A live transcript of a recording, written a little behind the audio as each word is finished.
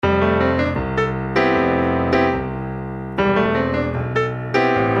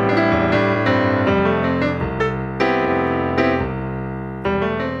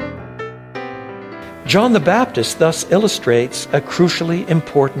John the Baptist thus illustrates a crucially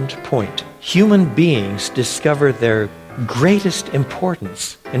important point. Human beings discover their greatest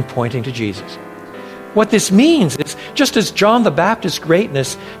importance in pointing to Jesus. What this means is, just as John the Baptist's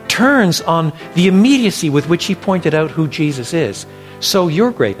greatness turns on the immediacy with which he pointed out who Jesus is, so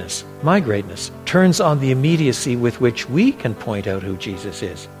your greatness, my greatness, turns on the immediacy with which we can point out who Jesus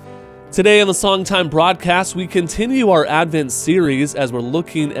is. Today on the Songtime broadcast, we continue our Advent series as we're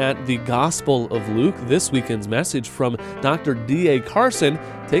looking at the Gospel of Luke. This weekend's message from Dr. D.A. Carson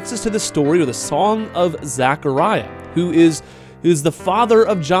takes us to the story of the Song of Zachariah, who is the father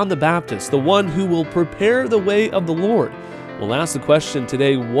of John the Baptist, the one who will prepare the way of the Lord. We'll ask the question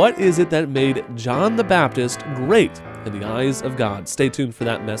today, what is it that made John the Baptist great in the eyes of God? Stay tuned for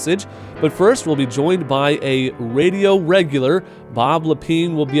that message. But first, we'll be joined by a radio regular. Bob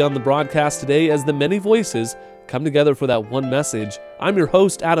Lepine will be on the broadcast today as the many voices come together for that one message. I'm your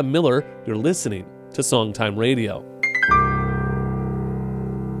host, Adam Miller. You're listening to Songtime Radio.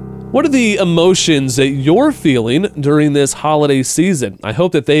 What are the emotions that you're feeling during this holiday season? I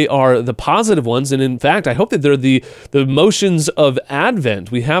hope that they are the positive ones, and in fact, I hope that they're the emotions of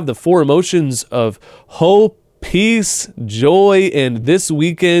Advent. We have the four emotions of hope, peace, joy, and this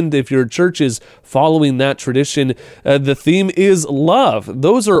weekend, if your church is following that tradition, the theme is love.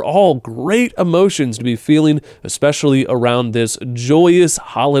 Those are all great emotions to be feeling, especially around this joyous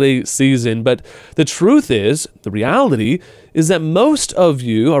holiday season. But the truth is, the reality is that most of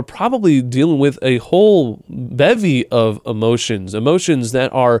you are probably dealing with a whole bevy of emotions that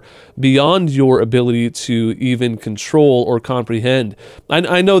are beyond your ability to even control or comprehend.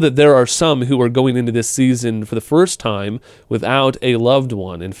 I know that there are some who are going into this season for the first time without a loved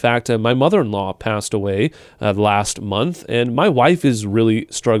one. In fact, my mother-in-law passed away last month, and my wife is really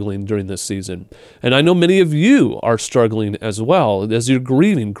struggling during this season. And I know many of you are struggling as well as you're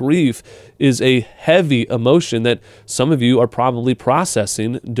grieving. Grief is a heavy emotion that some of you are probably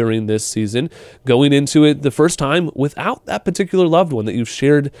processing during this season, going into it the first time without that particular loved one that you've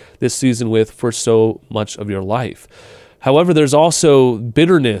shared this season with for so much of your life. However, there's also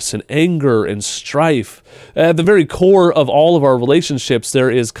bitterness and anger and strife. At the very core of all of our relationships, there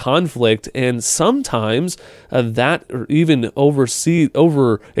is conflict, and sometimes that even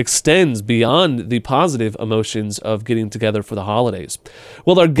overextends beyond the positive emotions of getting together for the holidays.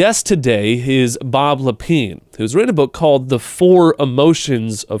 Well, our guest today is Bob Lepine, who's written a book called The Four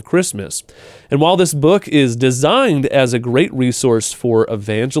Emotions of Christmas. And while this book is designed as a great resource for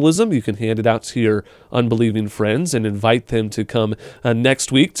evangelism, you can hand it out to your unbelieving friends and invite them to come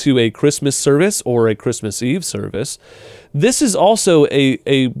next week to a Christmas service or a Christmas Eve service. This is also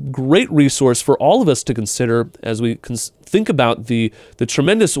a great resource for all of us to consider as we think about the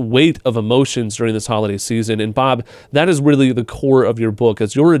tremendous weight of emotions during this holiday season. And Bob, that is really the core of your book,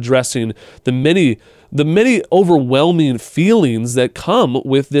 as you're addressing the many overwhelming feelings that come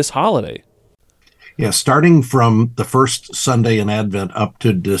with this holiday. Yeah, starting from the first Sunday in Advent up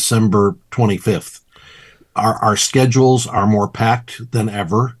to December 25th, our schedules are more packed than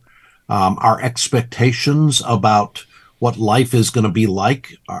ever. Our expectations about what life is going to be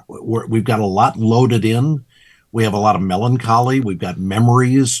like, we've got a lot loaded in. We have a lot of melancholy. We've got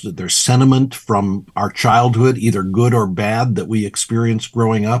memories. There's sentiment from our childhood, either good or bad, that we experienced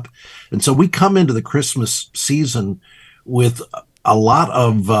growing up. And so we come into the Christmas season with a lot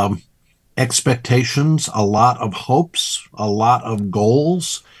of expectations, a lot of hopes, a lot of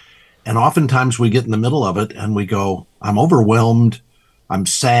goals. And oftentimes we get in the middle of it and we go, I'm overwhelmed, I'm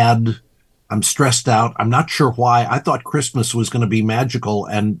sad, I'm stressed out, I'm not sure why. I thought Christmas was going to be magical,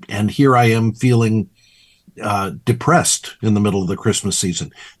 and here I am feeling depressed in the middle of the Christmas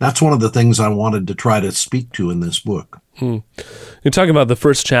season. That's one of the things I wanted to try to speak to in this book. You're talking about the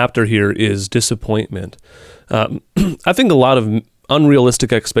first chapter here is disappointment. I think a lot of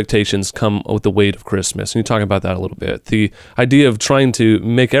unrealistic expectations come with the weight of Christmas. And you talk about that a little bit. The idea of trying to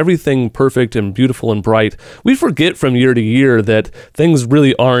make everything perfect and beautiful and bright. We forget from year to year that things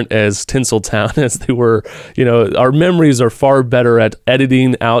really aren't as Tinseltown as they were. You know, our memories are far better at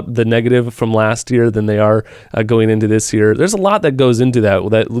editing out the negative from last year than they are going into this year. There's a lot that goes into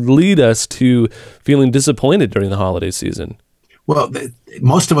that lead us to feeling disappointed during the holiday season. Well,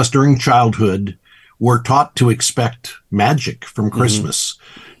 most of us during childhood were taught to expect magic from Christmas.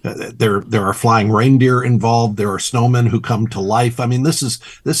 Mm-hmm. There are flying reindeer involved. There are snowmen who come to life. I mean, this is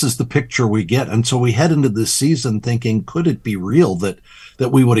the picture we get. And so we head into this season thinking, could it be real that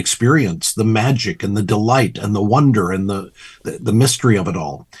we would experience the magic and the delight and the wonder and the mystery of it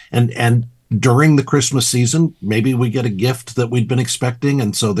all? And during the Christmas season, maybe we get a gift that we'd been expecting,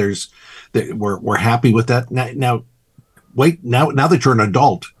 and so we're happy with that. Now that you're an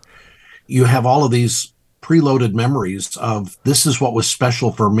adult, you have all of these preloaded memories of this is what was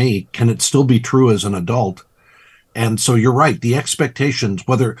special for me. Can it still be true as an adult? And so you're right. The expectations,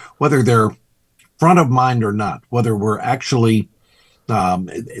 whether they're front of mind or not, whether we're actually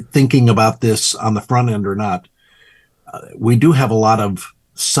thinking about this on the front end or not, we do have a lot of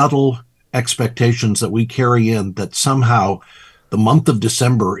subtle expectations that we carry in that somehow the month of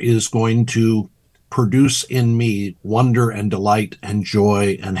December is going to produce in me wonder and delight and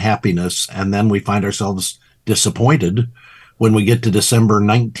joy and happiness. And then we find ourselves disappointed when we get to December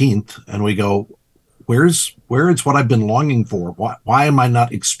 19th and we go, where is what I've been longing for? Why am I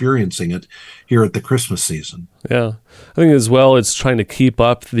not experiencing it here at the Christmas season? Yeah. I think as well, it's trying to keep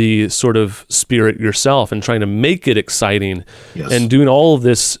up the sort of spirit yourself and trying to make it exciting. Yes. And doing all of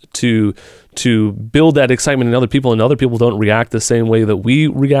this to build that excitement in other people, and other people don't react the same way that we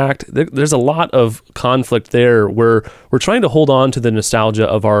react. There's a lot of conflict there where we're trying to hold on to the nostalgia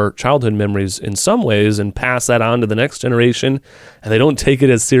of our childhood memories in some ways and pass that on to the next generation, and they don't take it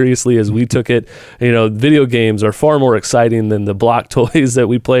as seriously as we took it. Video games are far more exciting than the block toys that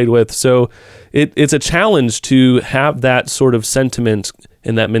we played with. So it's a challenge to have that sort of sentiment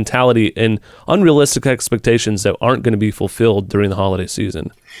and that mentality and unrealistic expectations that aren't going to be fulfilled during the holiday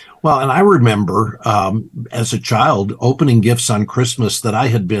season. Well, and I remember as a child opening gifts on Christmas that I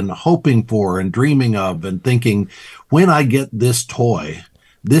had been hoping for and dreaming of and thinking, when I get this toy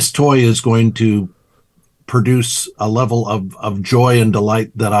is going to produce a level of joy and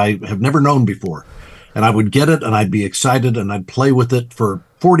delight that I have never known before. And I would get it and I'd be excited and I'd play with it for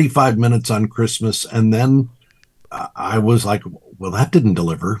 45 minutes on Christmas. And then I was like, well, that didn't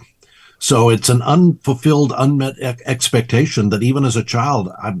deliver. So it's an unfulfilled, unmet expectation that even as a child,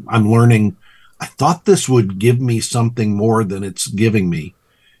 I'm learning, I thought this would give me something more than it's giving me.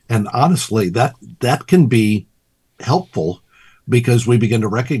 And honestly, that can be helpful because we begin to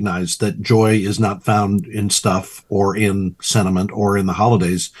recognize that joy is not found in stuff or in sentiment or in the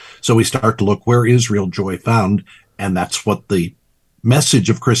holidays. So we start to look, where is real joy found? And that's what the message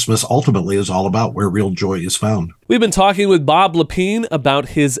of Christmas ultimately is all about, where real joy is found. We've been talking with Bob Lepine about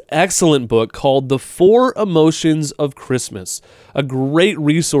his excellent book called The 4 Emotions of Christmas, a great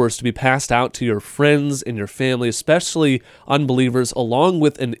resource to be passed out to your friends and your family, especially unbelievers, along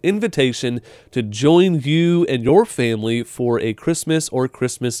with an invitation to join you and your family for a Christmas or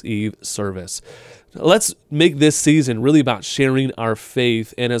Christmas Eve service. Let's make this season really about sharing our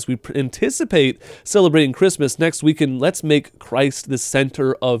faith. And as we anticipate celebrating Christmas next weekend, let's make Christ the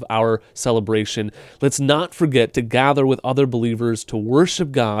center of our celebration. Let's not forget to gather with other believers to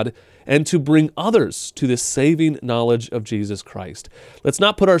worship God and to bring others to the saving knowledge of Jesus Christ. Let's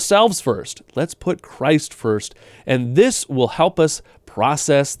not put ourselves first. Let's put Christ first. And this will help us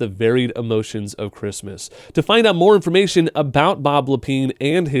process the varied emotions of Christmas. To find out more information about Bob Lepine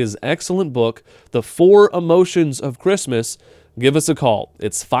and his excellent book, The 4 Emotions of Christmas, give us a call.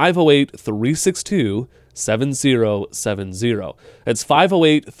 It's 508-362-7070. It's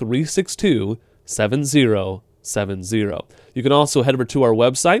 508-362-7070. You can also head over to our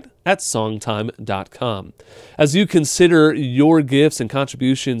website at songtime.com. As you consider your gifts and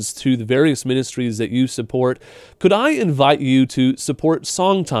contributions to the various ministries that you support, could I invite you to support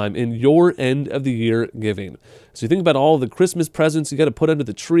Songtime in your end of the year giving? So you think about all the Christmas presents you got to put under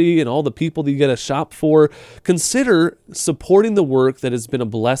the tree and all the people that you got to shop for, consider supporting the work that has been a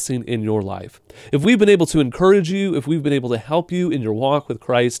blessing in your life. If we've been able to encourage you, if we've been able to help you in your walk with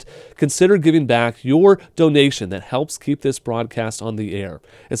Christ, consider giving back your donation that helps keep this broadcast on the air.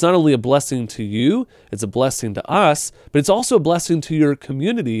 It's not only a blessing to you, it's a blessing to us, but it's also a blessing to your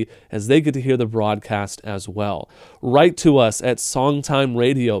community as they get to hear the broadcast as well. Write to us at Songtime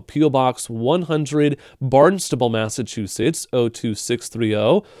Radio, P.O. Box 100, Barnstable, Massachusetts,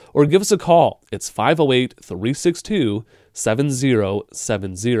 02630, or give us a call. It's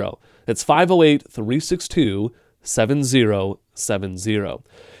 508-362-7070. It's 508-362-7070.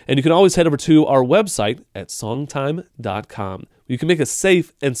 And you can always head over to our website at songtime.com. You can make a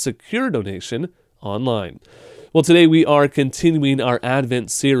safe and secure donation online. Well, today we are continuing our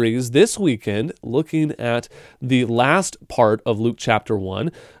Advent series this weekend, looking at the last part of Luke chapter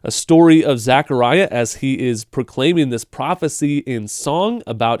 1, a story of Zachariah as he is proclaiming this prophecy in song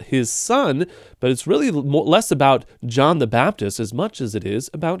about his son, but it's really less about John the Baptist as much as it is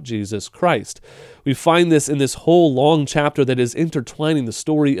about Jesus Christ. We find this in this whole long chapter that is intertwining the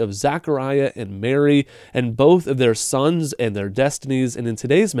story of Zachariah and Mary and both of their sons and their destinies. And in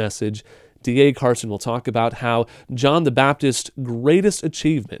today's message, D.A. Carson will talk about how John the Baptist's greatest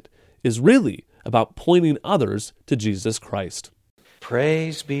achievement is really about pointing others to Jesus Christ.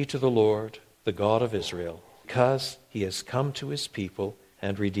 Praise be to the Lord, the God of Israel, because he has come to his people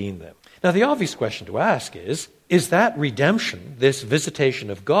and redeem them. Now, the obvious question to ask is that redemption, this visitation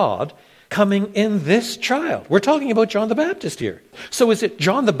of God, coming in this child? We're talking about John the Baptist here. So is it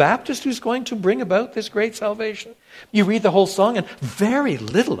John the Baptist who's going to bring about this great salvation? You read the whole song, and very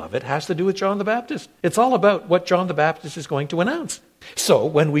little of it has to do with John the Baptist. It's all about what John the Baptist is going to announce. So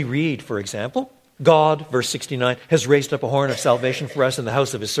when we read, for example, God, verse 69, has raised up a horn of salvation for us in the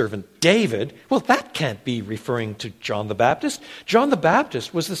house of his servant David. Well, that can't be referring to John the Baptist. John the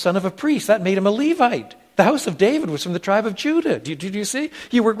Baptist was the son of a priest. That made him a Levite. The house of David was from the tribe of Judah. Do you see?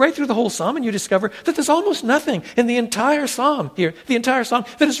 You work right through the whole psalm and you discover that there's almost nothing in the entire psalm here, the entire psalm,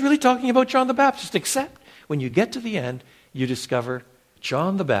 that is really talking about John the Baptist, except when you get to the end, you discover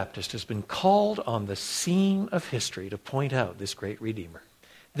John the Baptist has been called on the scene of history to point out this great Redeemer.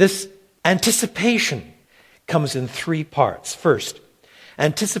 This anticipation comes in three parts. First,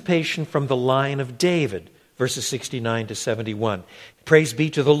 anticipation from the line of David, verses 69 to 71. Praise be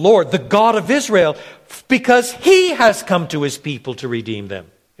to the Lord, the God of Israel, because he has come to his people to redeem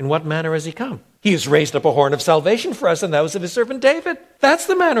them. In what manner has he come? He has raised up a horn of salvation for us in the house of his servant David. That's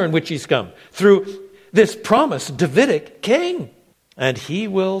the manner in which he's come, through this promised Davidic king. And he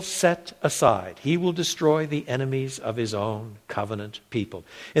will set aside, he will destroy the enemies of his own covenant people.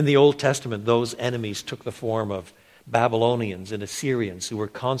 In the Old Testament, those enemies took the form of Babylonians and Assyrians who were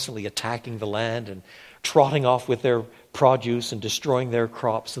constantly attacking the land and trotting off with their produce and destroying their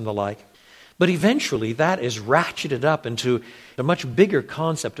crops and the like. But eventually that is ratcheted up into a much bigger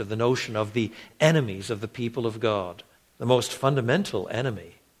concept of the notion of the enemies of the people of God. The most fundamental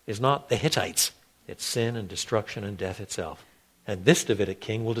enemy is not the Hittites. It's sin and destruction and death itself. And this Davidic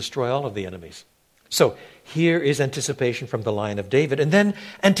king will destroy all of the enemies. So here is anticipation from the line of David, and then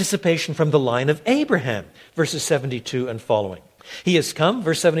anticipation from the line of Abraham, verses 72 and following. He has come,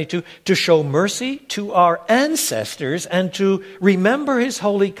 verse 72, to show mercy to our ancestors and to remember his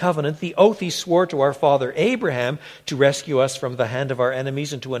holy covenant, the oath he swore to our father Abraham, to rescue us from the hand of our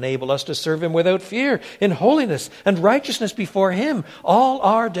enemies and to enable us to serve him without fear, in holiness and righteousness before him all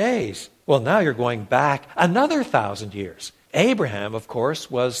our days. Well, now you're going back another 1,000 years. Abraham, of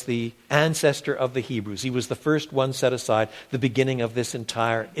course, was the ancestor of the Hebrews. He was the first one set aside, the beginning of this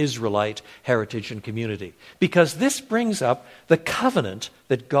entire Israelite heritage and community. Because this brings up the covenant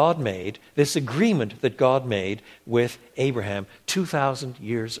that God made, this agreement that God made with Abraham 2,000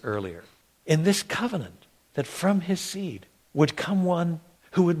 years earlier. In this covenant, that from his seed would come one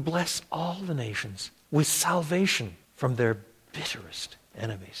who would bless all the nations with salvation from their bitterest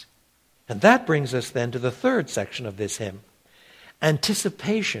enemies. And that brings us then to the third section of this hymn.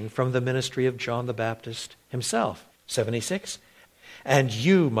 Anticipation from the ministry of John the Baptist himself. 76. And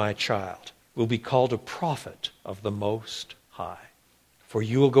you, my child, will be called a prophet of the Most High. For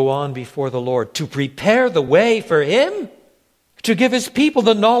you will go on before the Lord to prepare the way for him, to give his people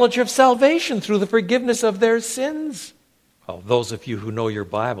the knowledge of salvation through the forgiveness of their sins. Well, those of you who know your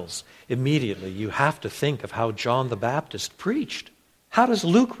Bibles, immediately you have to think of how John the Baptist preached. How does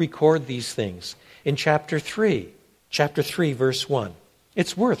Luke record these things? In chapter 3. Chapter 3, verse 1.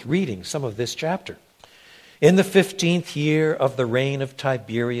 It's worth reading some of this chapter. In the 15th year of the reign of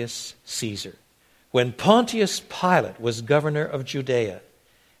Tiberius Caesar, when Pontius Pilate was governor of Judea,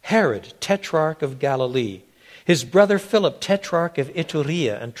 Herod, tetrarch of Galilee, his brother Philip, tetrarch of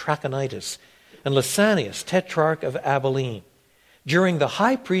Iturea and Trachonitis, and Lysanias, tetrarch of Abilene, during the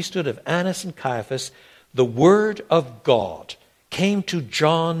high priesthood of Annas and Caiaphas, the word of God came to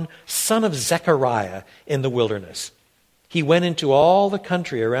John, son of Zachariah, in the wilderness. He went into all the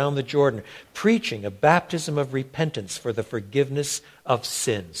country around the Jordan, preaching a baptism of repentance for the forgiveness of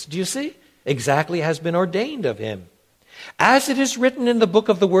sins. Do you see? Exactly has been ordained of him. As it is written in the book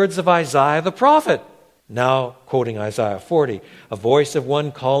of the words of Isaiah the prophet. Now, quoting Isaiah 40, a voice of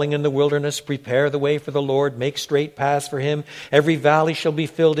one calling in the wilderness, prepare the way for the Lord, make straight paths for him. Every valley shall be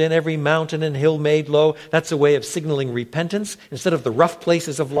filled in, every mountain and hill made low. That's a way of signaling repentance. Instead of the rough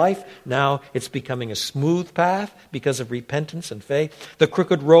places of life, now it's becoming a smooth path because of repentance and faith. The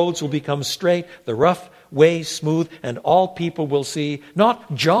crooked roads will become straight, the rough ways smooth, and all people will see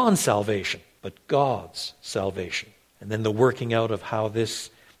not John's salvation, but God's salvation. And then the working out of how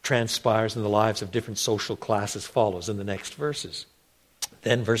this transpires in the lives of different social classes follows in the next verses.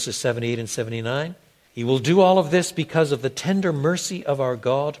 Then verses 78 and 79. He will do all of this because of the tender mercy of our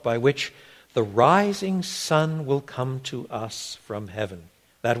God, by which the rising sun will come to us from heaven.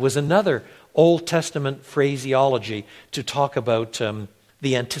 That was another Old Testament phraseology to talk about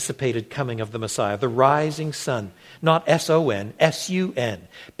the anticipated coming of the Messiah. The rising sun, not S-O-N, S-U-N,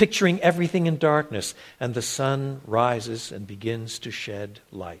 picturing everything in darkness, and the sun rises and begins to shed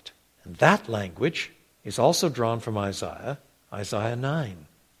light. And that language is also drawn from Isaiah Isaiah 9.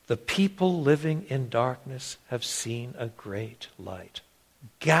 The people living in darkness have seen a great light.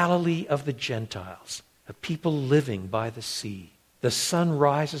 Galilee of the Gentiles, a people living by the sea. The sun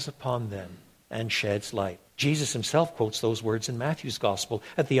rises upon them and sheds light. Jesus himself quotes those words in Matthew's gospel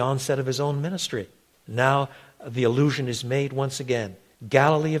at the onset of his own ministry. Now the allusion is made once again.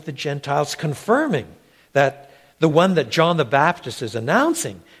 Galilee of the Gentiles, confirming that the one that John the Baptist is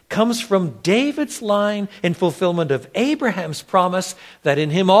announcing comes from David's line in fulfillment of Abraham's promise that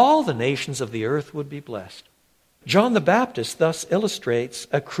in him all the nations of the earth would be blessed. John the Baptist thus illustrates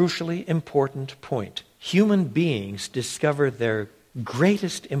a crucially important point. Human beings discover their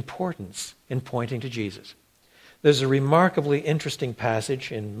greatest importance in pointing to Jesus. There's a remarkably interesting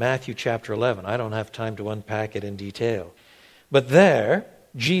passage in Matthew chapter 11. I don't have time to unpack it in detail. But there,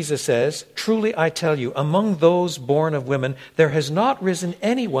 Jesus says, "Truly I tell you, among those born of women, there has not risen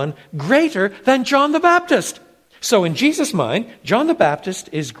anyone greater than John the Baptist." So in Jesus' mind, John the Baptist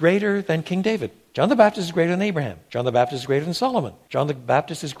is greater than King David. John the Baptist is greater than Abraham. John the Baptist is greater than Solomon. John the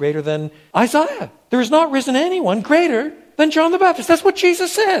Baptist is greater than Isaiah. There has not risen anyone greater than John the Baptist. That's what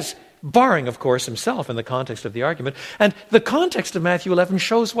Jesus says. Barring, of course, himself in the context of the argument. And the context of Matthew 11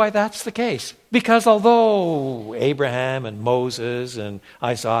 shows why that's the case. Because although Abraham and Moses and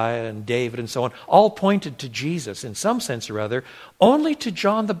Isaiah and David and so on all pointed to Jesus in some sense or other, only to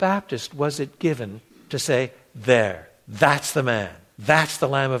John the Baptist was it given to say, there, that's the man. That's the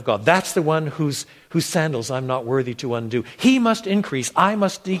Lamb of God. That's the one whose sandals I'm not worthy to undo. He must increase, I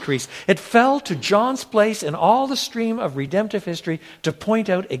must decrease. It fell to John's place in all the stream of redemptive history to point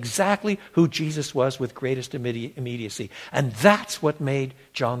out exactly who Jesus was with greatest immediacy. And that's what made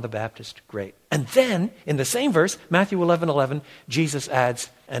John the Baptist great. And then, in the same verse, Matthew 11:11, Jesus adds,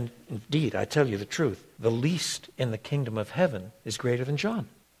 and indeed, I tell you the truth, the least in the kingdom of heaven is greater than John.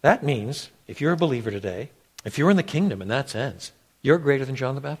 That means, if you're a believer today, if you're in the kingdom in that sense, you're greater than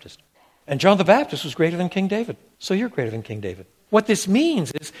John the Baptist. And John the Baptist was greater than King David. So you're greater than King David. What this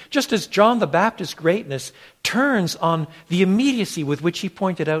means is, just as John the Baptist's greatness turns on the immediacy with which he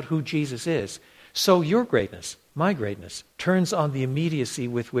pointed out who Jesus is, so your greatness, my greatness, turns on the immediacy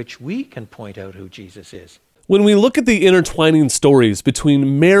with which we can point out who Jesus is. When we look at the intertwining stories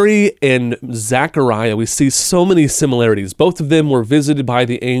between Mary and Zachariah, we see so many similarities. Both of them were visited by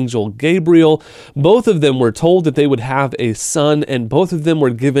the angel Gabriel. Both of them were told that they would have a son, and both of them were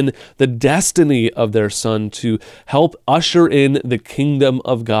given the destiny of their son to help usher in the kingdom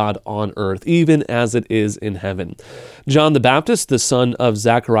of God on earth, even as it is in heaven. John the Baptist, the son of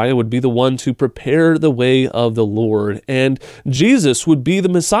Zachariah, would be the one to prepare the way of the Lord, and Jesus would be the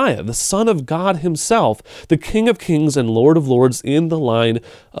Messiah, the Son of God himself, the King of Kings and Lord of Lords in the line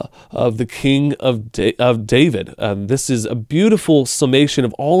of the King of David. This is a beautiful summation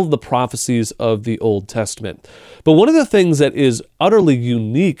of all of the prophecies of the Old Testament. But one of the things that is utterly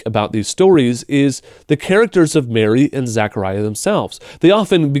unique about these stories is the characters of Mary and Zachariah themselves. They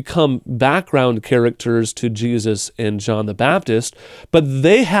often become background characters to Jesus and John the Baptist, but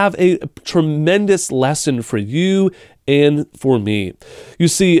they have a tremendous lesson for you and for me. You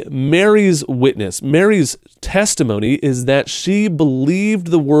see, Mary's witness, Mary's testimony is that she believed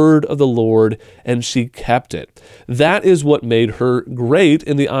the word of the Lord and she kept it. That is what made her great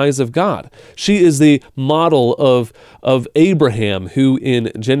in the eyes of God. She is the model of Abraham, who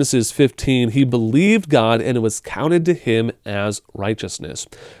in Genesis 15, he believed God and it was counted to him as righteousness.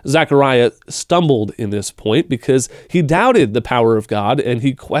 Zechariah stumbled in this point because he doubted the power of God and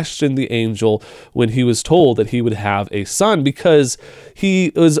he questioned the angel when he was told that he would have a son because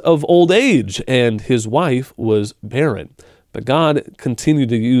he was of old age and his wife was barren. But God continued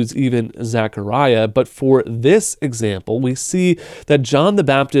to use even Zechariah. But for this example, we see that John the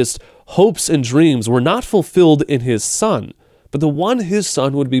Baptist's hopes and dreams were not fulfilled in his son, but the one his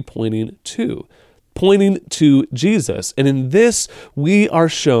son would be pointing to Jesus. And in this, we are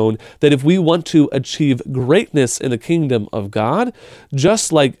shown that if we want to achieve greatness in the kingdom of God,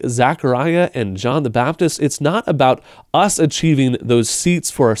 just like Zachariah and John the Baptist, it's not about us achieving those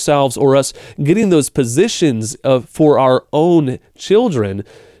seats for ourselves or us getting those positions for our own children.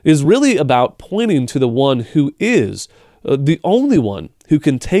 It is really about pointing to the one who is the only one who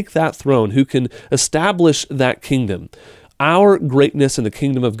can take that throne, who can establish that kingdom. Our greatness in the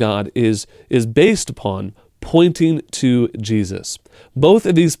kingdom of God is based upon pointing to Jesus. Both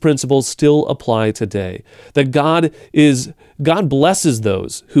of these principles still apply today. That God blesses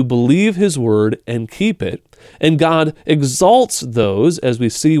those who believe his word and keep it, and God exalts those, as we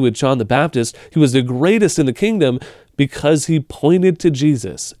see with John the Baptist, who was the greatest in the kingdom because he pointed to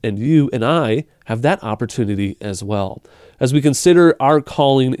Jesus, and you and I have that opportunity as well. As we consider our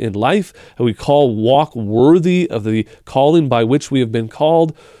calling in life, and we walk worthy of the calling by which we have been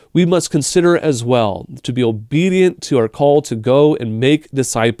called, we must consider as well to be obedient to our call to go and make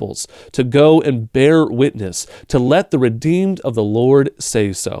disciples, to go and bear witness, to let the redeemed of the Lord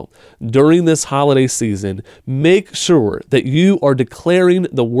say so. During this holiday season, make sure that you are declaring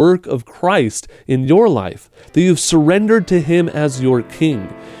the work of Christ in your life, that you've surrendered to him as your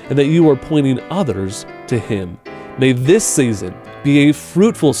King, and that you are pointing others to him. May this season be a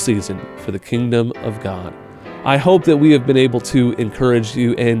fruitful season for the kingdom of God. I hope that we have been able to encourage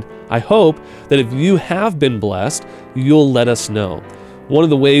you, and I hope that if you have been blessed, you'll let us know. One of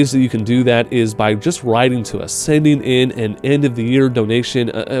the ways that you can do that is by just writing to us, sending in an end-of-the-year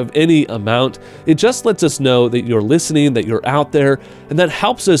donation of any amount. It just lets us know that you're listening, that you're out there, and that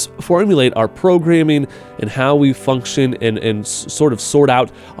helps us formulate our programming and how we function and sort of sort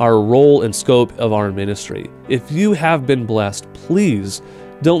out our role and scope of our ministry. If you have been blessed, please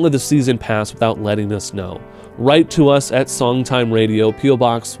don't let the season pass without letting us know. Write to us at Songtime Radio, P.O.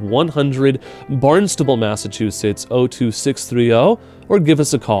 Box 100, Barnstable, Massachusetts, 02630, or give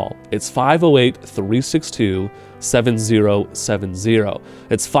us a call. It's 508-362-7070.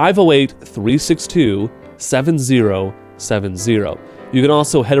 It's 508-362-7070. You can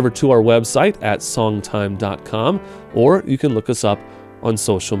also head over to our website at songtime.com, or you can look us up on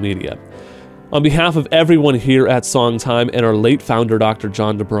social media. On behalf of everyone here at Songtime and our late founder, Dr.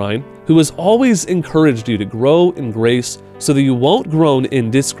 John DeBrine, who has always encouraged you to grow in grace so that you won't groan in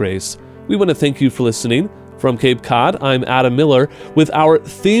disgrace, we want to thank you for listening. From Cape Cod, I'm Adam Miller with our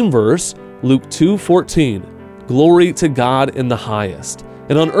theme verse, Luke 2:14. Glory to God in the highest,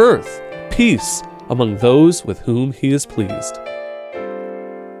 and on earth, peace among those with whom he is pleased.